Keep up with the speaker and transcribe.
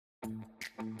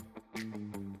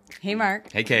Hey,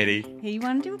 Mark. Hey, Katie. Hey, you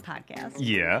want to do a podcast?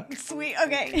 Yeah. Sweet.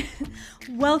 Okay.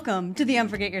 Welcome to the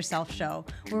Unforget Yourself show,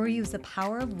 where we use the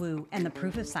power of woo and the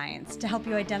proof of science to help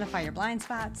you identify your blind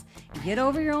spots, get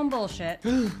over your own bullshit,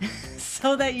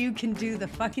 so that you can do the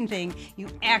fucking thing you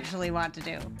actually want to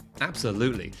do.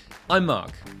 Absolutely. I'm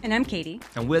Mark. And I'm Katie.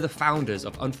 And we're the founders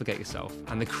of Unforget Yourself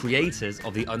and the creators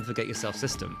of the Unforget Yourself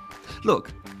system.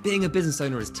 Look, being a business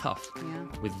owner is tough. Yeah.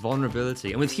 With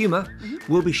vulnerability and with humor,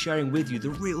 we'll be sharing with you the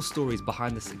real stories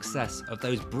behind the success of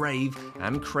those brave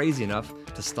and crazy enough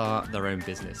to start their own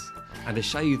business. And to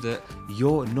show you that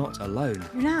you're not alone.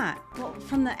 You're not. Well,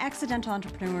 from the accidental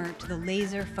entrepreneur to the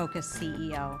laser-focused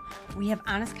CEO, we have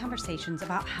honest conversations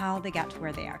about how they got to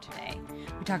where they are today.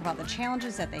 We talk about the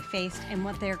challenges that they faced and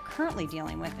what they're currently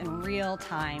dealing with in real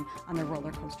time on their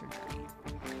roller coaster journey.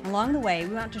 Along the way,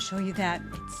 we want to show you that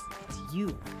it's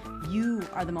you. You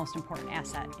are the most important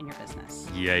asset in your business.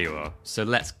 Yeah, you are. So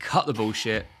let's cut the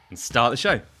bullshit and start the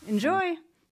show. Enjoy.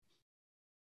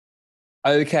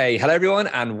 Okay, hello everyone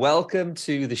and welcome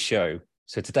to the show.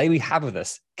 So today we have with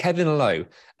us Kevin Lowe,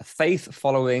 a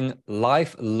faith-following,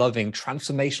 life-loving,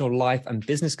 transformational life and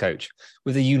business coach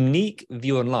with a unique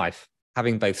view on life,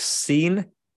 having both seen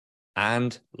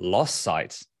and lost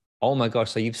sight. Oh my gosh,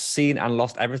 so you've seen and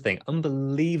lost everything.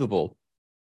 Unbelievable.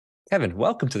 Kevin,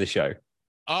 welcome to the show.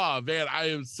 Oh man, I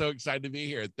am so excited to be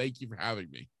here. Thank you for having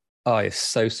me. Oh, you're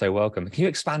so welcome. Can you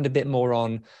expand a bit more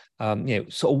on,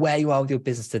 sort of where you are with your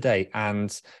business today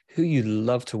and who you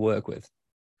love to work with?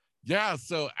 Yeah,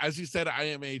 so as you said, I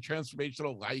am a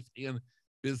transformational life and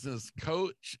business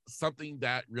coach, something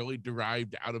that really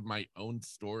derived out of my own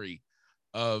story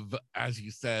of, as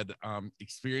you said,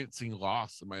 experiencing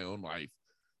loss in my own life,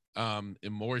 and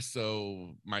more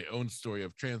so my own story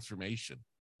of transformation,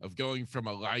 of going from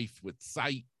a life with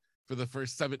sight for the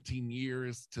first 17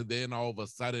 years to then all of a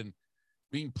sudden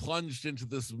being plunged into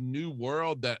this new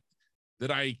world that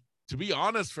I, to be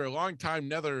honest, for a long time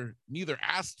neither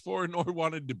asked for nor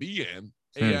wanted to be in.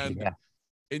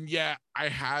 And yet I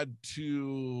had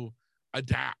to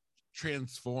adapt,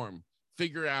 transform,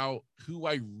 figure out who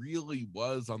I really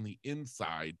was on the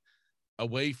inside,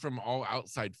 away from all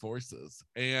outside forces.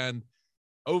 And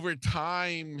over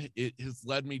time, it has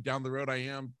led me down the road I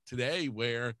am today,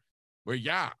 where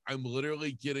yeah, I'm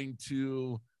literally getting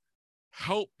to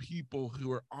help people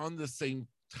who are on the same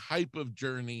type of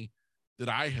journey that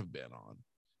I have been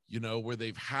on, where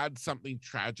they've had something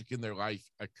tragic in their life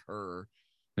occur.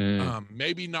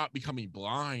 Maybe not becoming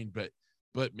blind,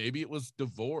 but maybe it was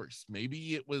divorce.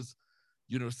 Maybe it was,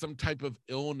 some type of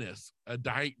illness, a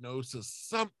diagnosis,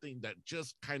 something that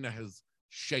just kind of has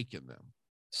shaken them.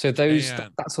 So that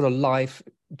sort of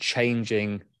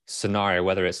life-changing scenario,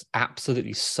 whether it's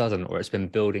absolutely sudden or it's been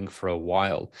building for a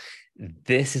while,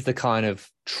 this is the kind of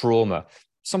trauma,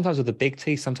 sometimes with a big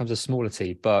T, sometimes a smaller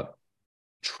T, but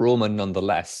trauma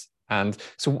nonetheless. And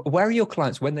so where are your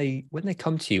clients when they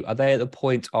come to you? Are they at the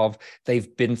point of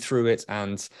they've been through it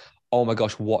and, oh my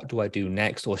gosh, what do I do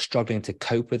next, or struggling to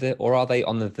cope with it? Or are they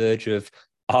on the verge of,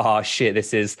 shit,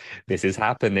 this is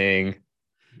happening?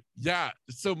 Yeah.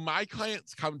 So my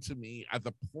clients come to me at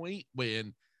the point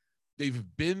when they've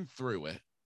been through it,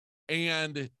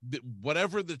 and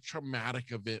whatever the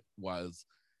traumatic event was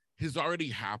has already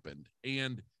happened.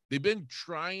 And they've been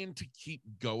trying to keep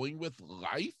going with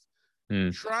life,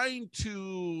 trying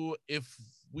to, if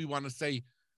we want to say,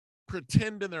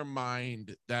 pretend in their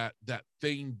mind that that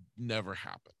thing never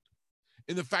happened.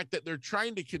 And the fact that they're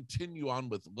trying to continue on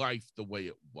with life the way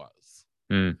it was.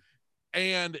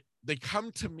 And they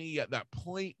come to me at that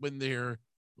point when they're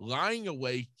lying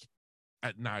awake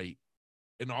at night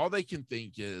and all they can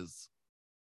think is,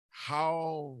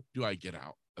 how do I get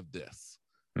out of this?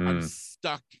 I'm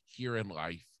stuck here in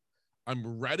life.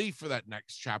 I'm ready for that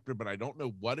next chapter, but I don't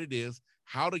know what it is,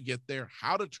 how to get there,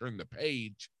 how to turn the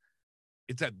page.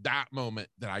 It's at that moment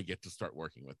that I get to start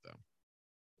working with them.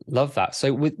 Love that.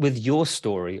 So with your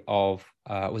story of,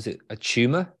 was it a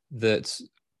tumor that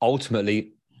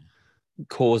ultimately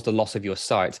caused the loss of your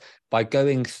sight, by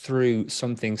going through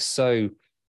something so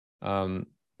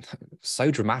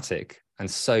dramatic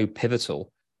and so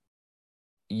pivotal,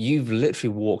 you've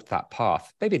literally walked that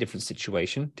path, maybe a different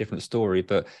situation, different story,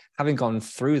 but having gone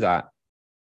through that,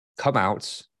 come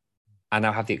out and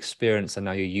now have the experience, and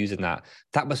now you're using that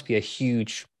must be a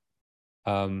huge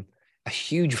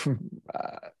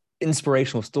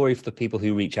inspirational story for the people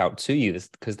who reach out to you,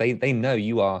 because they know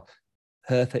you are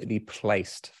perfectly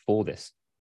placed for this.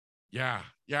 Yeah.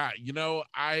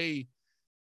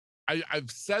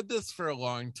 I've said this for a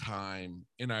long time,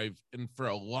 and for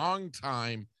a long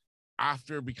time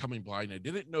after becoming blind, I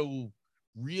didn't know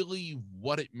really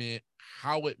what it meant,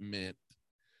 how it meant,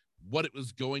 what it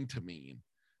was going to mean.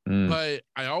 Mm. But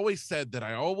I always said that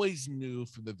I always knew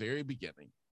from the very beginning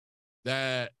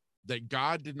that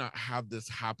God did not have this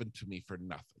happen to me for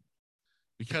nothing,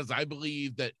 because I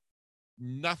believe that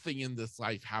nothing in this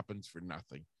life happens for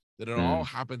nothing, that it all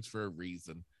happens for a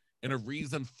reason, and a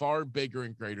reason far bigger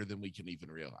and greater than we can even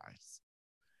realize.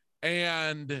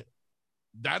 And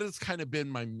that has kind of been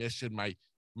my mission.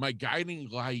 My guiding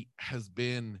light has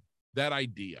been that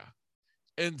idea.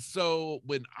 And so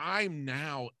when I'm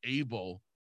now able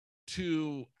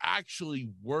to actually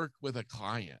work with a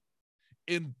client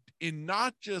in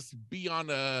not just be on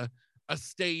a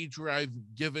stage where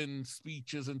I've given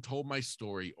speeches and told my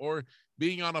story, or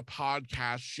being on a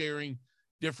podcast sharing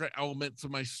different elements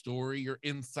of my story or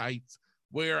insights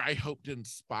where I hope to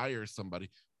inspire somebody,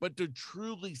 but to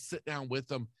truly sit down with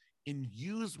them and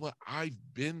use what I've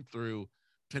been through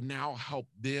to now help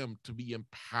them to be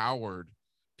empowered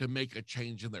to make a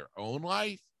change in their own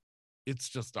life. It's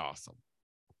just awesome.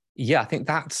 Yeah, I think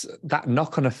that's that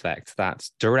knock-on effect, that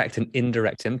direct and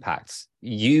indirect impacts.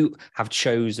 You have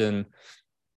chosen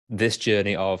this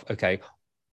journey of, okay,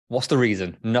 what's the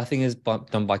reason? Nothing is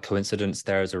done by coincidence.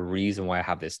 There is a reason why I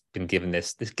have been given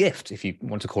this gift, if you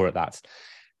want to call it that.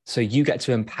 So you get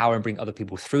to empower and bring other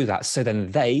people through that. So then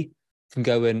they can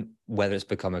go in, whether it's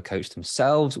become a coach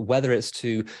themselves, whether it's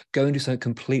to go and do something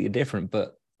completely different,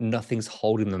 but nothing's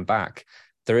holding them back.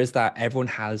 There is that everyone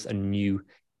has a new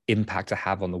impact to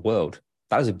have on the world.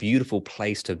 That is a beautiful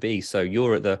place to be. So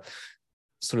you're at the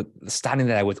sort of standing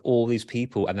there with all these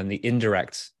people, and then the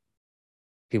indirect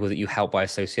people that you help by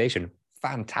association.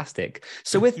 Fantastic.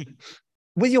 So with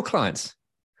your clients,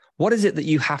 what is it that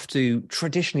you have to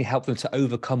traditionally help them to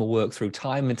overcome or work through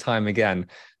time and time again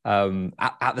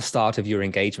at the start of your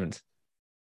engagement?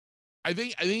 I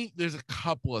think there's a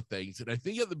couple of things. And I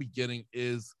think at the beginning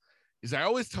is I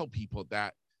always tell people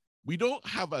that we don't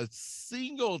have a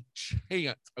single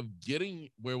chance of getting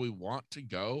where we want to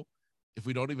go if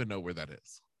we don't even know where that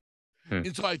is.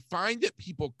 And so I find that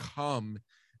people come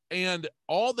and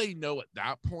all they know at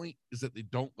that point is that they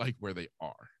don't like where they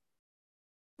are.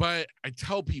 But I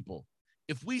tell people,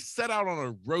 if we set out on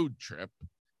a road trip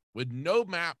with no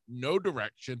map, no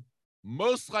direction,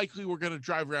 most likely we're going to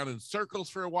drive around in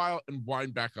circles for a while and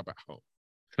wind back up at home.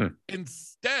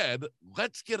 Instead,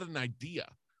 let's get an idea.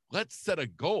 Let's set a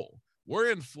goal.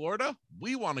 We're in Florida.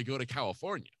 We want to go to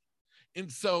California. And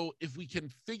so if we can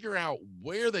figure out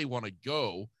where they want to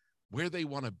go, where they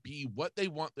want to be, what they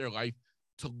want their life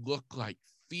to look like,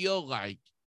 feel like,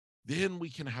 then we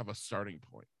can have a starting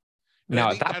point. And now,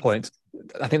 at that point,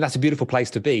 I think that's a beautiful place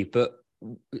to be. But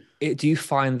do you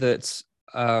find that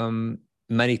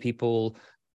many people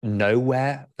know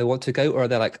where they want to go, or are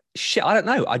they like, shit, I don't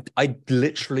know. I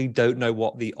literally don't know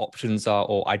what the options are,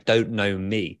 or I don't know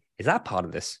me. Is that part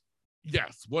of this?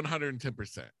 Yes,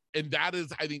 110%. And that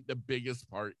is, I think, the biggest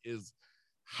part is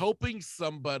helping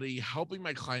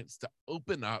my clients to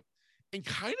open up and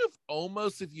kind of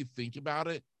almost, if you think about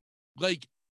it, like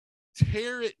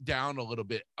tear it down a little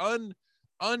bit,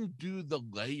 undo the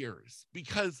layers.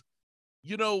 Because,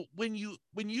 you know, when you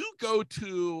go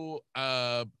to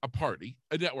a party,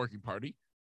 a networking party,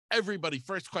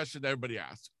 first question everybody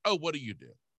asks, oh, what do you do?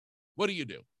 What do you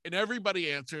do? And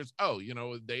everybody answers, oh, you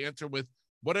know, they answer with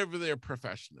whatever their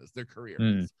profession is, their career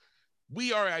is.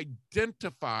 We are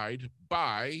identified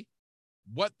by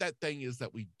what that thing is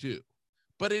that we do.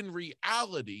 But in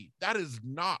reality, that is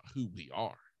not who we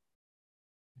are.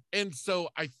 And so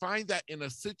I find that in a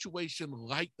situation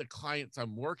like the clients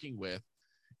I'm working with,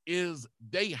 is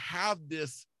they have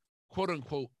this quote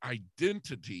unquote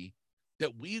identity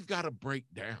that we've got to break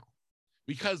down,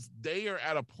 because they are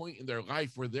at a point in their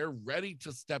life where they're ready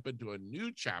to step into a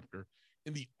new chapter.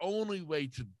 And the only way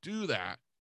to do that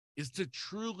is to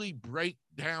truly break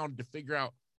down, to figure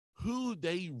out who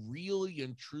they really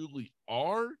and truly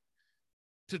are,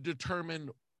 to determine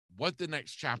what the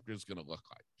next chapter is going to look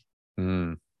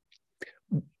like.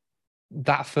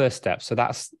 That first step. So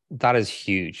that is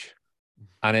huge.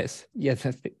 And it's,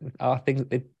 I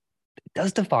think it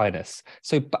does define us.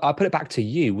 So I'll put it back to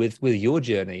you with your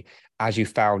journey as you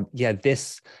found,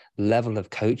 this level of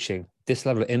coaching, this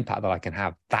level of impact that I can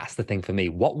have. That's the thing for me.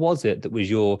 What was it that was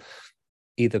your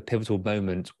either pivotal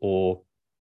moment or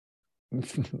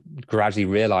gradually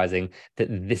realizing that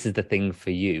this is the thing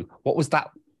for you? What was that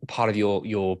part of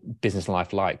your business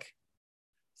life like?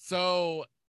 So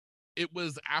it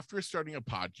was after starting a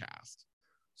podcast.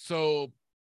 So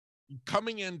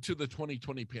coming into the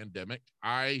 2020 pandemic,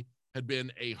 I had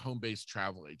been a home-based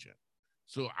travel agent.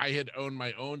 So I had owned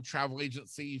my own travel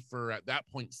agency for, at that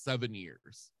point, 7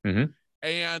 years.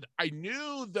 And I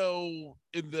knew, though,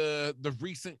 in the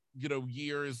recent,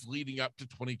 years leading up to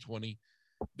 2020,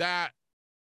 that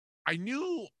I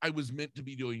knew I was meant to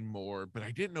be doing more, but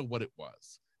I didn't know what it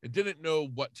was. I didn't know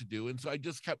what to do. And so I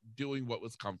just kept doing what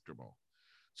was comfortable.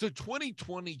 So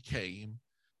 2020 came,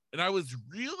 and I was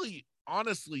really,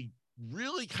 honestly,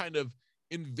 really kind of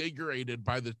invigorated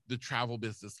by the travel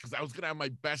business, because I was going to have my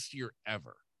best year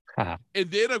ever. And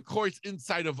then, of course,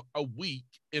 inside of a week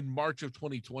in March of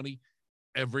 2020,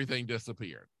 everything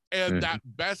disappeared. And that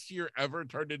best year ever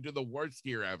turned into the worst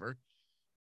year ever.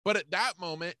 But at that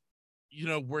moment,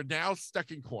 we're now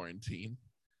stuck in quarantine.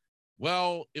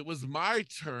 Well, it was my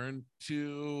turn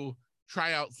to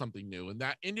try out something new, and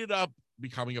that ended up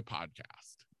becoming a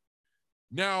podcast.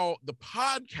 Now, the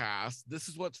podcast, this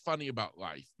is what's funny about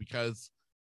life, because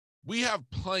we have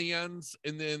plans,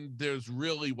 and then there's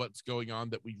really what's going on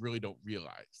that we really don't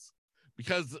realize,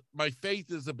 because my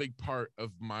faith is a big part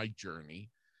of my journey.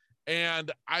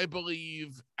 And I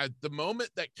believe at the moment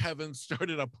that Kevin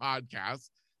started a podcast,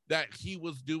 that he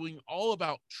was doing all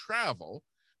about travel,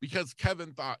 because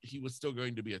Kevin thought he was still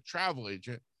going to be a travel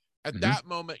agent. At that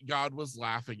moment, God was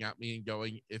laughing at me and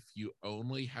going, if you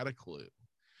only had a clue.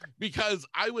 Because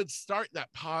I would start that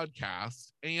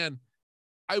podcast, and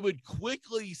I would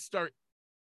quickly start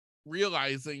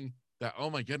realizing that, oh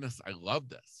my goodness, I love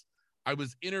this. I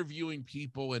was interviewing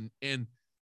people, and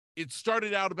it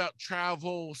started out about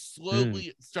travel. Slowly,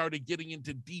 it started getting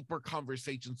into deeper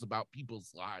conversations about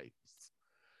people's lives.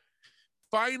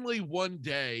 Finally, one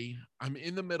day, I'm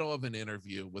in the middle of an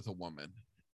interview with a woman,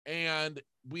 and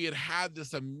we had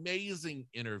this amazing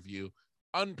interview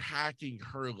unpacking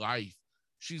her life.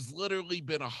 She's literally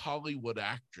been a Hollywood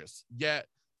actress, yet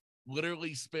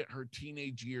literally spent her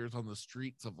teenage years on the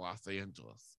streets of Los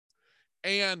Angeles.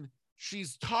 And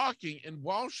she's talking, and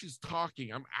while she's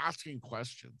talking, I'm asking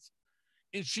questions.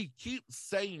 And she keeps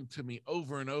saying to me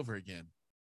over and over again,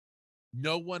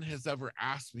 no one has ever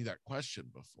asked me that question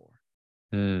before.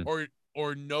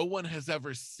 Or no one has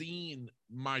ever seen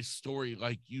my story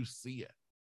like you see it.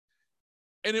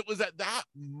 And it was at that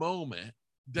moment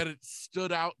that it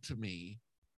stood out to me,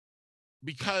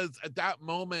 because at that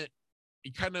moment,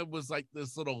 it kind of was like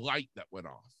this little light that went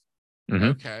off.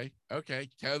 Okay,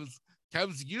 Kev's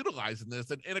utilizing this.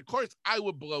 And of course, I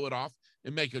would blow it off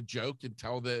and make a joke and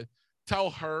tell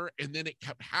her. And then it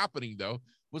kept happening, though,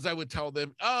 was I would tell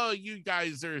them, oh, you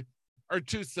guys are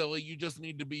too silly. You just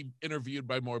need to be interviewed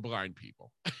by more blind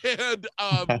people. But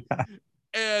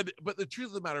the truth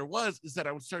of the matter is that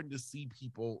I was starting to see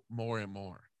people more and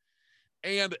more.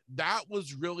 And that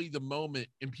was really the moment.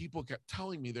 And people kept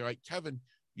telling me, they're like, Kevin,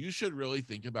 you should really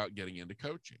think about getting into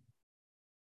coaching.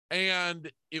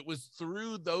 And it was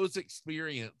through those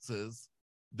experiences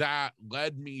that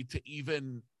led me to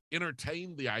even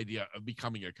entertain the idea of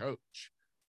becoming a coach.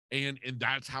 And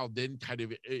that's how then kind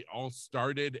of it all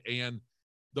started, and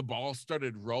the ball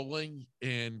started rolling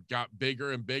and got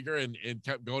bigger and bigger, and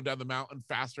kept going down the mountain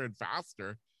faster and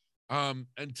faster,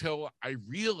 until I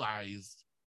realized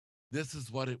this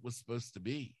is what it was supposed to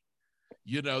be.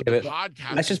 The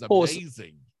podcast is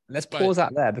amazing. Let's pause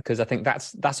out there, because I think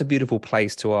that's a beautiful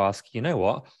place to ask, you know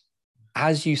what?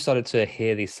 As you started to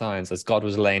hear these signs, as God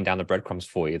was laying down the breadcrumbs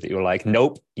for you, that you were like,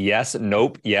 nope, yes,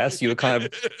 nope, yes. You were kind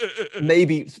of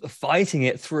maybe fighting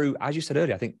it through, as you said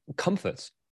earlier, I think comfort.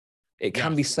 It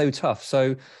can be so tough.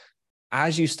 So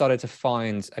as you started to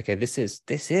find, okay, this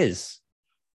is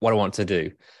what I want to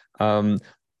do.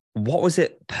 What was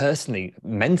it personally,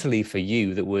 mentally for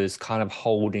you that was kind of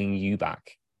holding you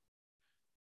back?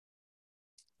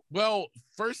 Well,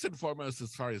 first and foremost,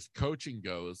 as far as coaching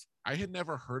goes, I had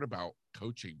never heard about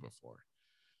coaching before.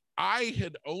 I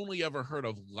had only ever heard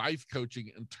of life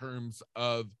coaching in terms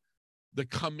of the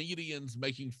comedians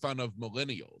making fun of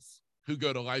millennials who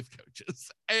go to life coaches.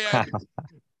 And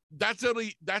that's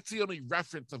the only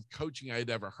reference of coaching I had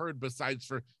ever heard, besides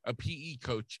for a PE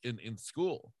coach in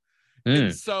school.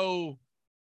 And so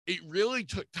it really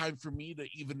took time for me to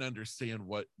even understand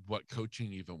what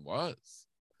coaching even was.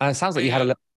 And it sounds like you had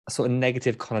a sort of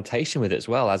negative connotation with it as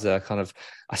well, as a kind of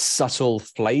a subtle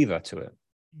flavor to it.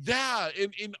 Yeah.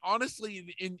 And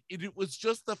honestly, it was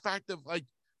just the fact of, like,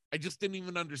 I just didn't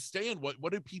even understand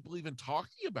what are people even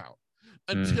talking about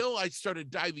until I started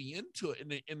diving into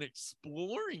it and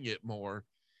exploring it more,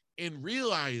 and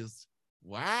realized,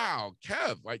 wow,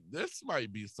 Kev, like, this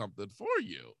might be something for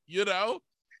you,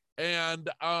 And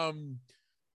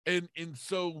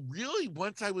so really,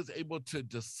 once I was able to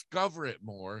discover it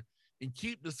more and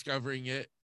keep discovering it,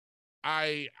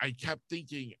 I kept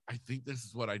thinking, I think this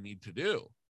is what I need to do.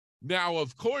 Now,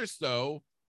 of course, though,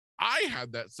 I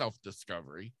had that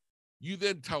self-discovery. You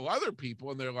then tell other people,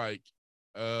 and they're like,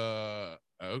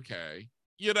 okay.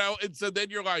 You know, and so then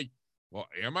you're like, well,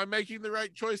 am I making the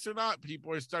right choice or not?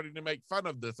 People are starting to make fun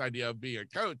of this idea of being a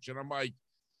coach. And I'm like,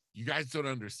 you guys don't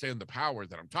understand the power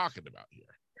that I'm talking about here.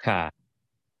 Ha.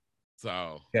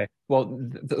 So, okay. Well,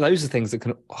 those are things that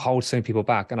can hold so many people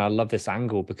back. And I love this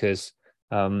angle because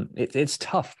it's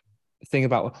tough. Think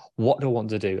about what do I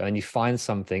want to do? And you find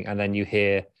something and then you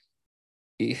hear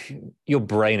your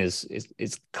brain is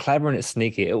clever and it's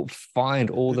sneaky. It'll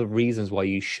find all the reasons why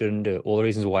you shouldn't do it, all the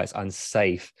reasons why it's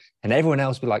unsafe. And everyone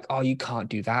else will be like, oh, you can't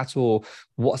do that, or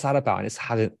what's that about?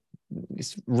 And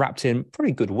it's wrapped in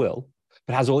pretty goodwill,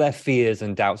 but has all their fears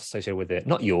and doubts associated with it.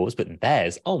 Not yours, but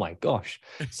theirs. Oh my gosh.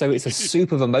 So it's a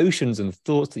soup of emotions and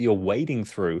thoughts that you're wading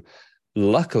through.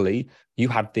 Luckily, you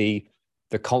had the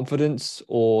confidence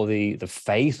or the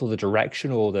faith or the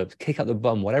direction or the kick up the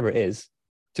bum, whatever it is,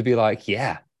 to be like,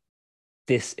 yeah,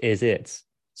 this is it.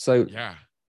 So yeah,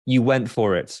 you went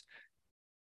for it.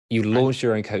 You launched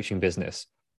your own coaching business.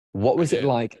 What was it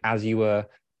like as you were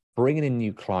bringing in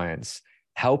new clients,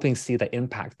 helping see the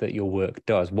impact that your work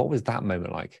does? What was that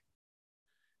moment like?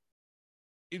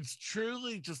 It's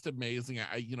truly just amazing.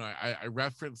 I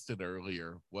referenced it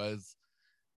earlier, was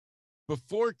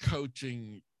before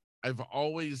coaching, I've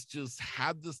always just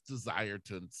had this desire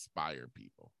to inspire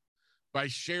people by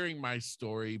sharing my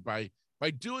story, by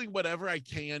doing whatever I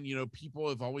can. You know, people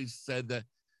have always said that,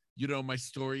 you know, my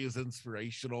story is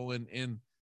inspirational, and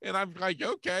I'm like,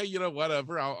 okay, you know,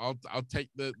 whatever. I'll take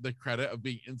the credit of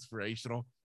being inspirational,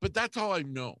 but that's all I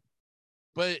know.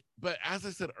 But as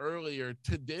I said earlier,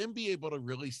 to then be able to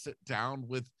really sit down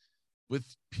with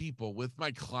people, with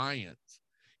my clients,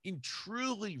 and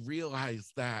truly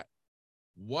realize that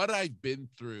what I've been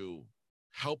through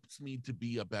helps me to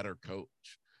be a better coach,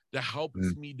 that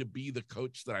helps me to be the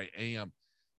coach that I am,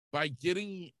 by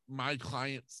getting my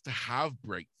clients to have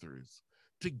breakthroughs,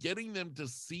 to getting them to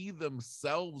see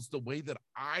themselves the way that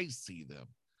I see them.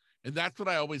 And that's what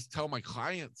I always tell my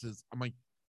clients is, I'm like,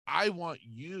 I want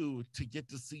you to get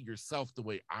to see yourself the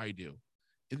way I do.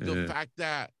 And the fact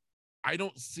that I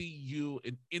don't see you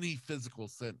in any physical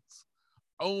sense,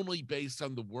 only based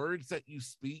on the words that you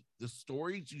speak, the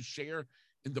stories you share,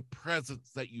 and the presence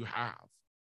that you have.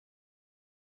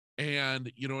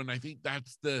 And, you know, and I think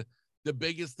that's the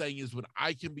biggest thing, is when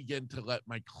I can begin to let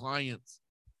my clients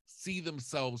see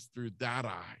themselves through that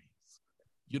eyes,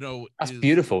 you know, that's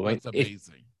beautiful. It's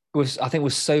amazing. I think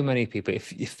with so many people,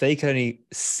 if they can only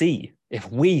see,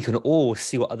 if we can all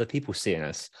see what other people see in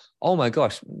us, oh my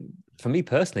gosh, for me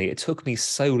personally, it took me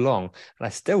so long, and I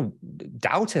still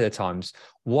doubt it at times,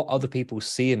 what other people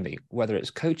see in me, whether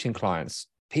it's coaching clients,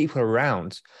 people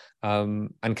around.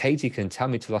 And Katie can tell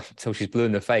me till she's blue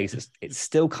in the face. It's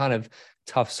still kind of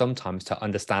tough sometimes to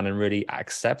understand and really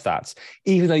accept that,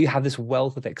 even though you have this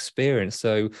wealth of experience.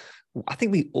 So I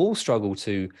think we all struggle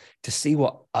to see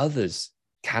what others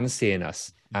can see in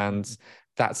us, and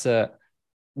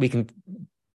we can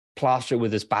plaster it with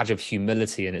this badge of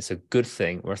humility, and it's a good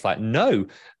thing, where it's like, no,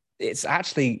 it's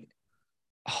actually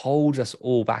holds us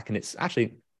all back, and it's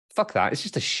actually, fuck that, it's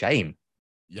just a shame.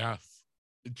 Yes,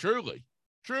 truly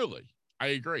I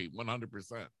agree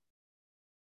 100%.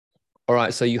 All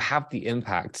right, so you have the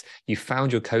impact, you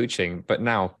found your coaching, but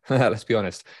now let's be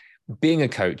honest, being a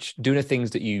coach, doing the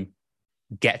things that you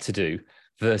get to do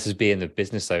versus being the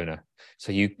business owner.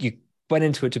 So you went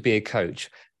into it to be a coach,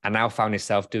 and now found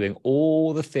yourself doing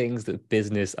all the things that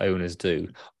business owners do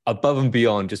above and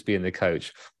beyond just being the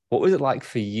coach. What was it like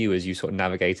for you as you sort of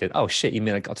navigated, oh shit, you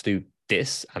mean I got to do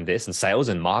this and sales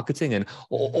and marketing and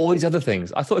all these other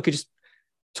things? I thought I could just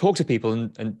talk to people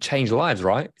and change lives,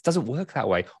 right? It doesn't work that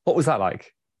way. What was that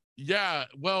like? Yeah,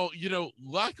 well, you know,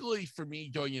 luckily for me,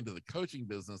 going into the coaching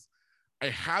business, I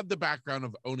had the background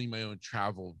of owning my own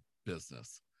travel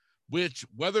business, which,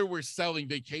 whether we're selling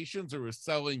vacations or we're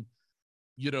selling,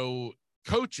 you know,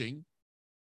 coaching,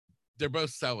 they're both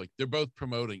selling, they're both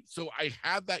promoting. So I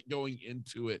had that going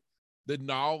into it, the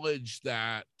knowledge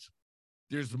that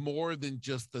there's more than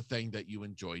just the thing that you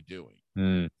enjoy doing.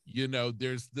 You know,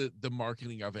 there's the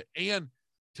marketing of it. And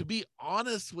to be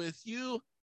honest with you,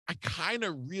 I kind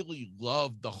of really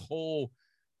love the whole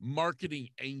marketing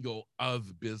angle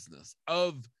of business,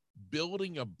 of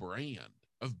building a brand,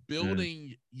 of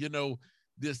building, you know,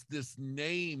 this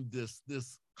name, this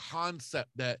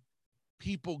concept that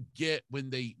people get when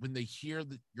they hear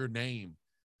your name,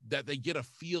 that they get a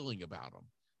feeling about them.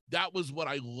 That was what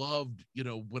I loved, you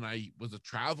know, when I was a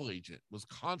travel agent, was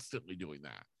constantly doing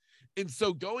that. And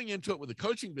so going into it with a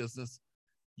coaching business,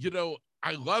 you know,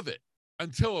 I love it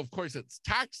until, of course, it's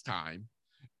tax time.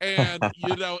 And,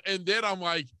 you know, and then I'm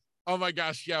like, oh my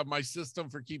gosh, yeah, my system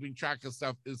for keeping track of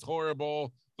stuff is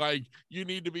horrible. Like, you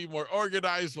need to be more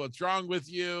organized. What's wrong with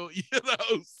you?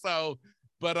 So,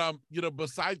 but,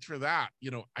 besides for that,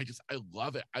 I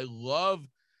love it. I love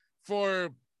for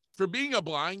being a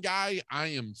blind guy, I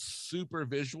am super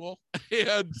visual.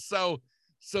 And so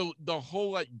the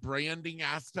whole like branding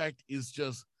aspect is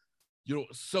just,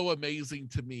 so amazing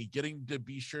to me, getting to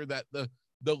be sure that the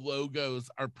logos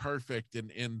are perfect.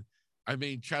 And I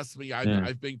mean, trust me,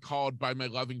 I've been called by my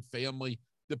loving family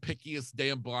the pickiest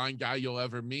damn blind guy you'll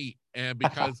ever meet. And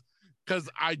because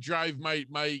I drive my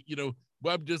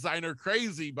web designer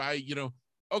crazy by,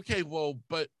 okay, well,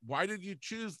 but why did you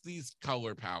choose these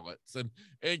color palettes? And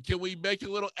can we make a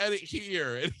little edit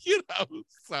here? And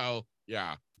so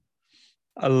yeah.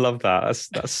 I love that.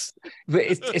 That's but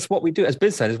it's what we do as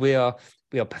business owners. We are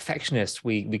perfectionists.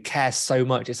 We care so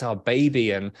much. It's our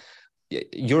baby, and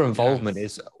your involvement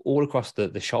is all across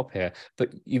the shop here.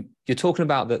 But you're talking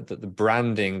about the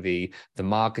branding, the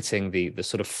marketing, the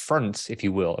sort of front, if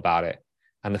you will, about it,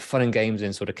 and the fun and games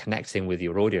in sort of connecting with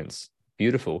your audience.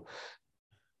 Beautiful.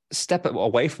 Step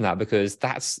away from that, because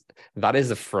that is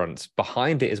the front.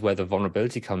 Behind it is where the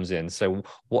vulnerability comes in. So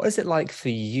what is it like for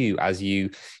you as you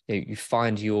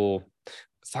find your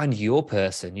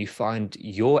person, you find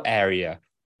your area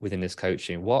within this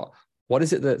coaching? What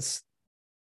is it that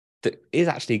is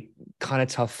actually kind of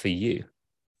tough for you?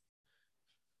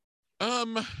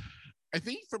 I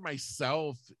think for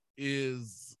myself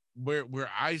is where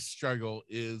I struggle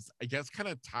is, I guess, kind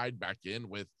of tied back in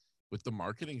with the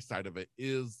marketing side of it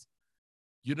is,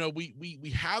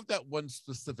 we have that one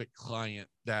specific client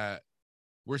that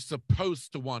we're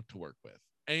supposed to want to work with.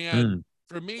 And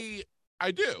for me,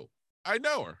 I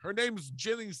know her. Her name's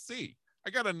Jenny C.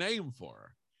 I got a name for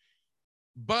her.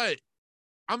 But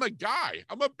I'm a guy.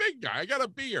 I'm a big guy. I got a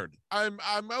beard. I'm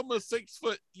almost 6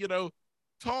 foot,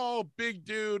 tall, big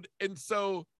dude. And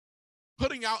so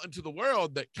putting out into the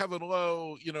world that Kevin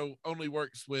Lowe, only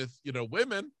works with,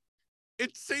 women,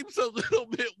 it seems a little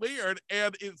bit weird,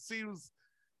 and it seems,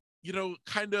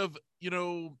 kind of,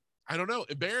 I don't know,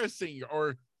 embarrassing.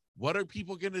 Or what are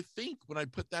people going to think when I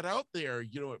put that out there?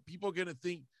 Are people going to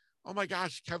think, oh my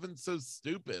gosh, Kevin's so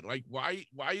stupid. Like, why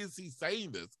is he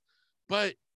saying this?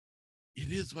 But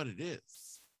it is what it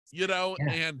is,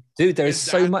 and dude, there's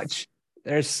so much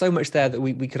there that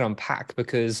we could unpack,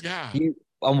 because you,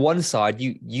 on one side,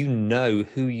 you know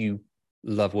who you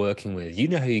love working with,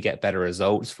 who you get better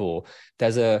results for.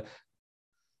 There's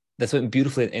something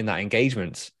beautiful in that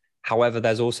engagement. However,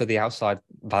 there's also the outside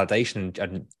validation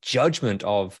and judgment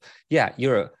of,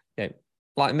 you're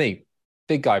like me,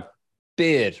 big guy,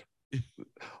 beard.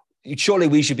 Surely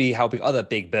we should be helping other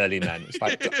big burly men. It's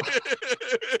like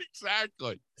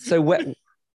exactly. So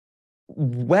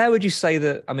where would you say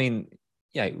that? I mean,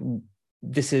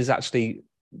 this is actually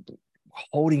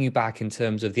holding you back in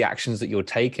terms of the actions that you're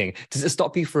taking. Does it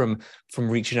stop you from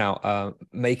reaching out,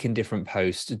 making different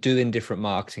posts, doing different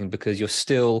marketing, because you're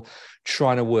still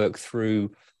trying to work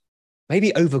through,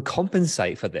 maybe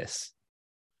overcompensate for this?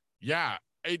 Yeah.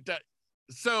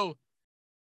 So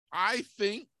I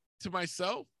think to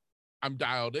myself, I'm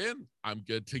dialed in, I'm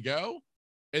good to go.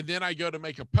 And then I go to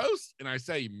make a post and I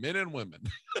say men and women.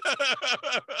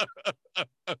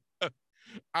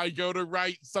 I go to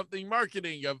write something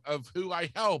marketing of who I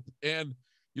help, and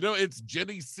it's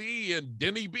Jenny C and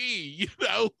Denny B,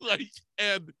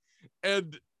 and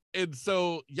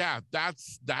so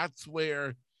that's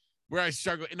where I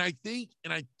struggle. And I think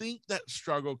that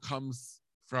struggle comes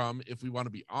from, if we want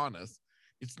to be honest,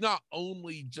 it's not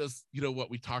only just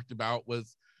what we talked about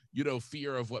was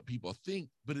fear of what people think,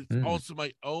 but it's also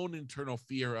my own internal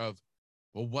fear of,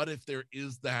 well, what if there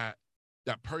is that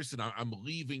person I'm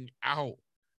leaving out,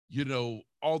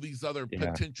 all these other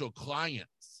potential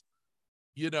clients,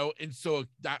 and so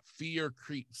that fear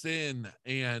creeps in.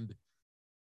 And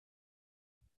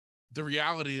the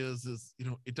reality is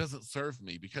it doesn't serve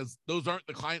me, because those aren't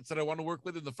the clients that I want to work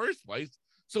with in the first place.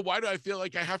 So why do I feel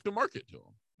like I have to market to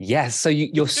them? Yes. So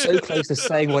you're so close to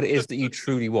saying what it is that you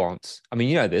truly want. I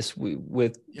mean, this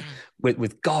with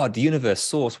God, the universe,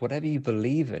 source, whatever you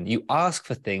believe in, you ask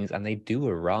for things and they do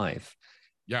arrive.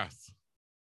 Yes.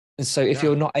 And so if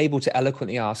you're not able to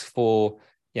eloquently ask for,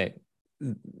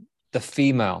 the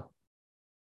female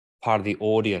part of the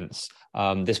audience,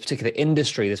 this particular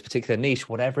industry, this particular niche,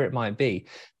 whatever it might be,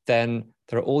 then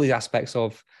there are all these aspects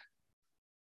of,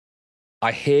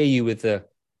 I hear you with the,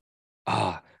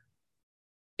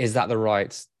 is that the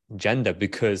right gender?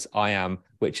 Because I am,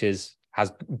 which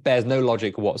bears no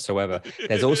logic whatsoever.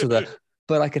 There's also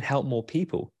but I can help more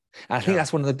people. And I think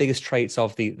that's one of the biggest traits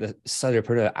of the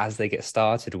solopreneur as they get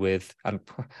started with, and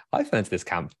I fell into this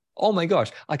camp. Oh my gosh,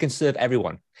 I can serve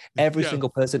everyone, every single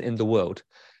person in the world.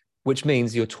 which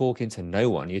means you're talking to no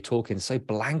one. You're talking so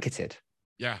blanketed.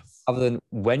 Yes. Other than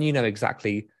when you know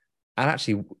exactly, and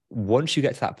actually, once you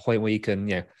get to that point where you can,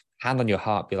 hand on your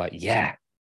heart, be like, yeah,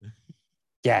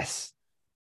 yes,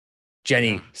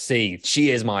 Jenny C,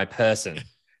 she is my person.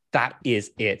 That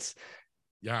is it.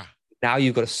 Yeah. Now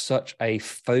you've got such a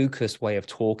focused way of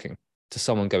talking to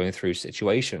someone going through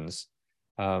situations.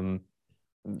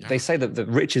 They say that the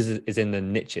riches is in the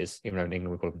niches, even though in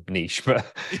England we call them niche,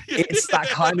 but it's that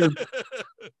kind of,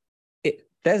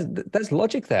 there's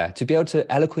logic there to be able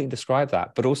to eloquently describe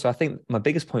that. But also I think my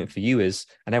biggest point for you is,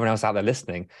 and everyone else out there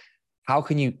listening, how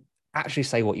can you actually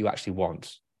say what you actually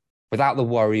want without the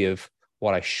worry of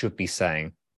what I should be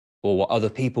saying or what other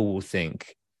people will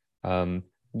think?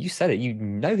 You said it, you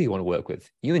know who you want to work with,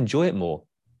 you enjoy it more.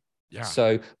 Yeah.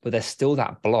 So, but there's still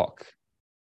that block.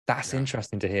 That's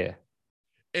interesting to hear.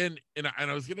 And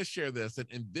I was going to share this, and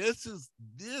this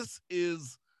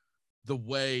is the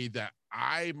way that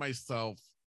I myself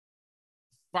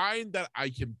find that I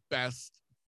can best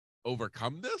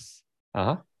overcome this.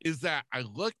 Is that I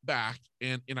look back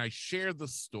and I share the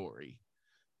story,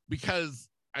 because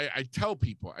I tell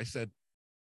people, I said,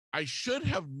 I should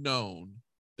have known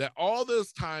that all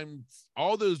those times,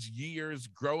 all those years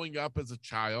growing up as a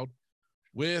child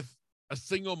with a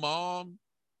single mom,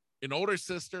 an older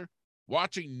sister,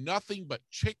 watching nothing but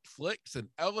chick flicks and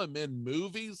LMN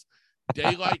movies,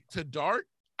 daylight to dark,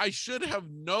 I should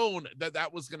have known that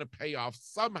that was going to pay off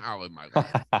somehow in my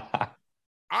life.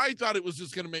 I thought it was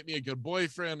just going to make me a good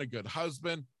boyfriend, a good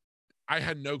husband. I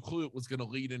had no clue it was going to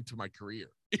lead into my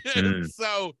career.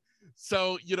 So,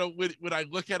 when I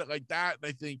look at it like that, and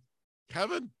I think,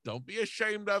 Kevin, don't be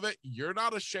ashamed of it. You're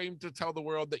not ashamed to tell the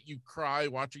world that you cry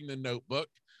watching The Notebook.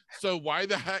 So why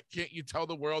the heck can't you tell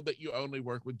the world that you only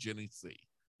work with Jenny C?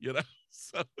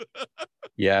 So.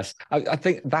 Yes, I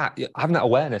think that having that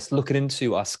awareness, looking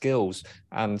into our skills,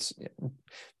 and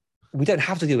we don't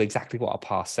have to do exactly what our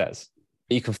past says.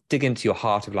 But you can dig into your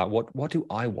heart of like, what do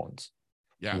I want?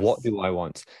 Yes. What do I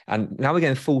want? And now we're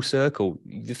getting full circle.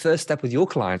 The first step with your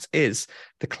clients is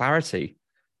the clarity.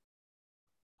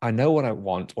 I know what I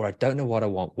want, or I don't know what I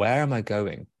want. Where am I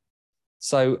going?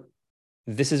 So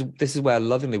this is where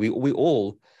lovingly we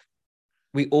all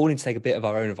need to take a bit of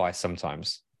our own advice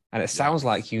sometimes. And it sounds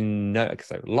like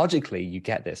so logically you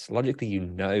get this. Logically you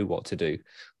know what to do,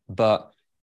 but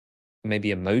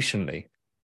maybe emotionally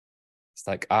it's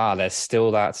like, there is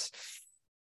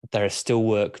still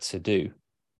work to do,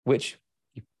 which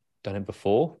you've done it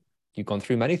before. You've gone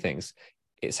through many things.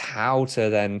 It's how to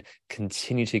then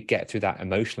continue to get through that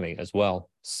emotionally as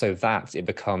well, so that it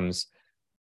becomes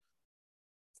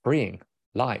freeing,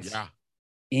 light,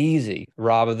 easy,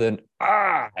 rather than,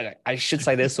 I should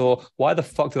say this, or why the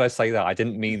fuck did I say that? I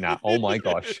didn't mean that. Oh my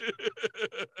gosh.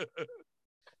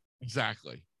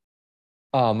 Exactly.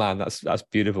 Oh man, that's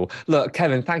beautiful. Look,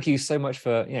 Kevin, thank you so much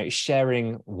for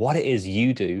sharing what it is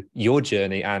you do, your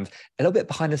journey, and a little bit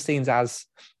behind the scenes as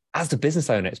the business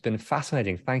owner. It's been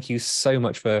fascinating. Thank you so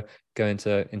much for going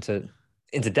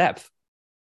into depth.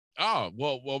 Oh,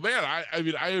 well, man, I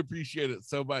mean, I appreciate it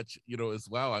so much, as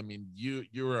well. I mean, you're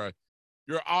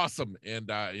awesome. And,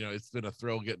 it's been a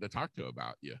thrill getting to talk to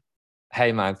about you.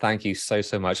 Hey man, thank you so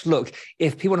much. Look,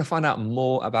 if people want to find out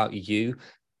more about you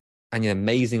and your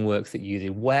amazing work that you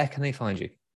do, where can they find you?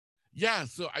 Yeah,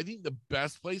 so I think the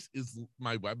best place is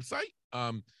my website.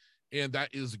 And that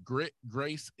is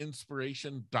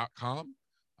gritgraceinspiration.com.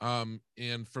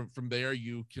 And from there,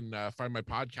 you can find my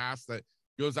podcast that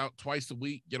goes out twice a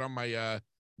week. Get on my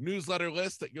newsletter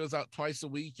list that goes out twice a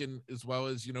week, and as well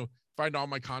as find all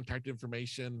my contact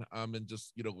information and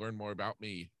just learn more about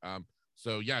me.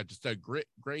 So yeah, just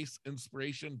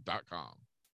gritgraceinspiration.com.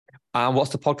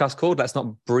 What's the podcast called? Let's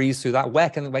not breeze through that. Where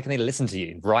can they listen to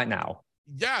you right now?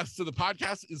 Yeah, so the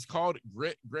podcast is called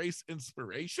Grit Grace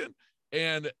Inspiration.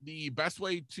 And the best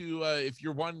way to, if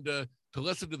you're wanting to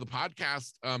listen to the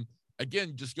podcast,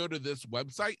 again, just go to this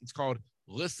website. It's called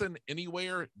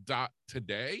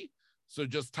listenanywhere.today. So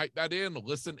just type that in,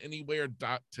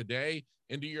 listenanywhere.today,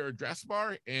 into your address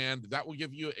bar, and that will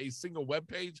give you a single web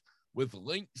page with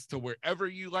links to wherever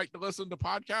you like to listen to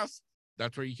podcasts.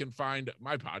 That's where you can find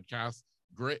my podcast,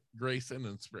 Grit, Grace, and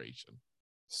Inspiration.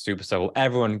 Super simple.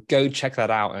 Everyone go check that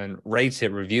out and rate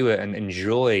it, review it, and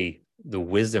enjoy the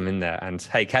wisdom in there. And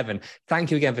hey, Kevin,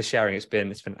 thank you again for sharing. It's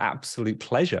been an absolute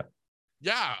pleasure.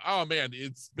 Yeah. Oh man,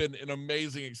 it's been an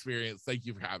amazing experience. Thank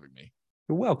you for having me.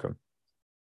 You're welcome.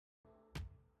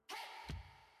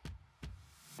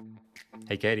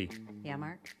 Hey, Katie. Yeah,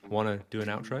 Mark? Want to do an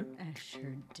outro? I sure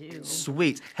do.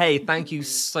 Sweet. Hey, thank you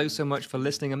so much for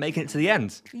listening and making it to the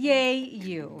end. Yay,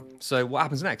 you. So what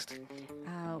happens next?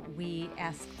 we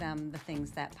ask them the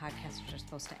things that podcasters are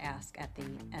supposed to ask at the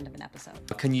end of an episode.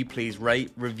 Can you please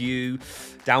rate, review,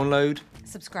 download?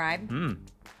 Subscribe.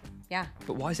 Yeah.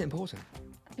 But why is it important?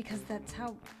 Because that's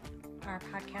how our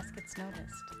podcast gets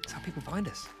noticed. That's how people find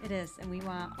us. It is, and we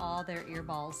want all their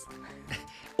earballs.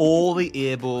 All the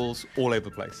earballs all over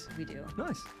the place. We do.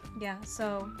 Nice. Yeah,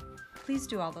 so please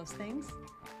do all those things.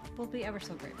 We'll be ever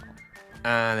so grateful.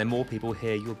 And then more people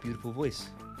hear your beautiful voice.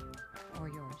 Or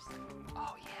yours.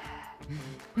 Oh,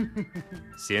 yeah.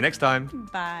 See you next time.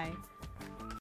 Bye.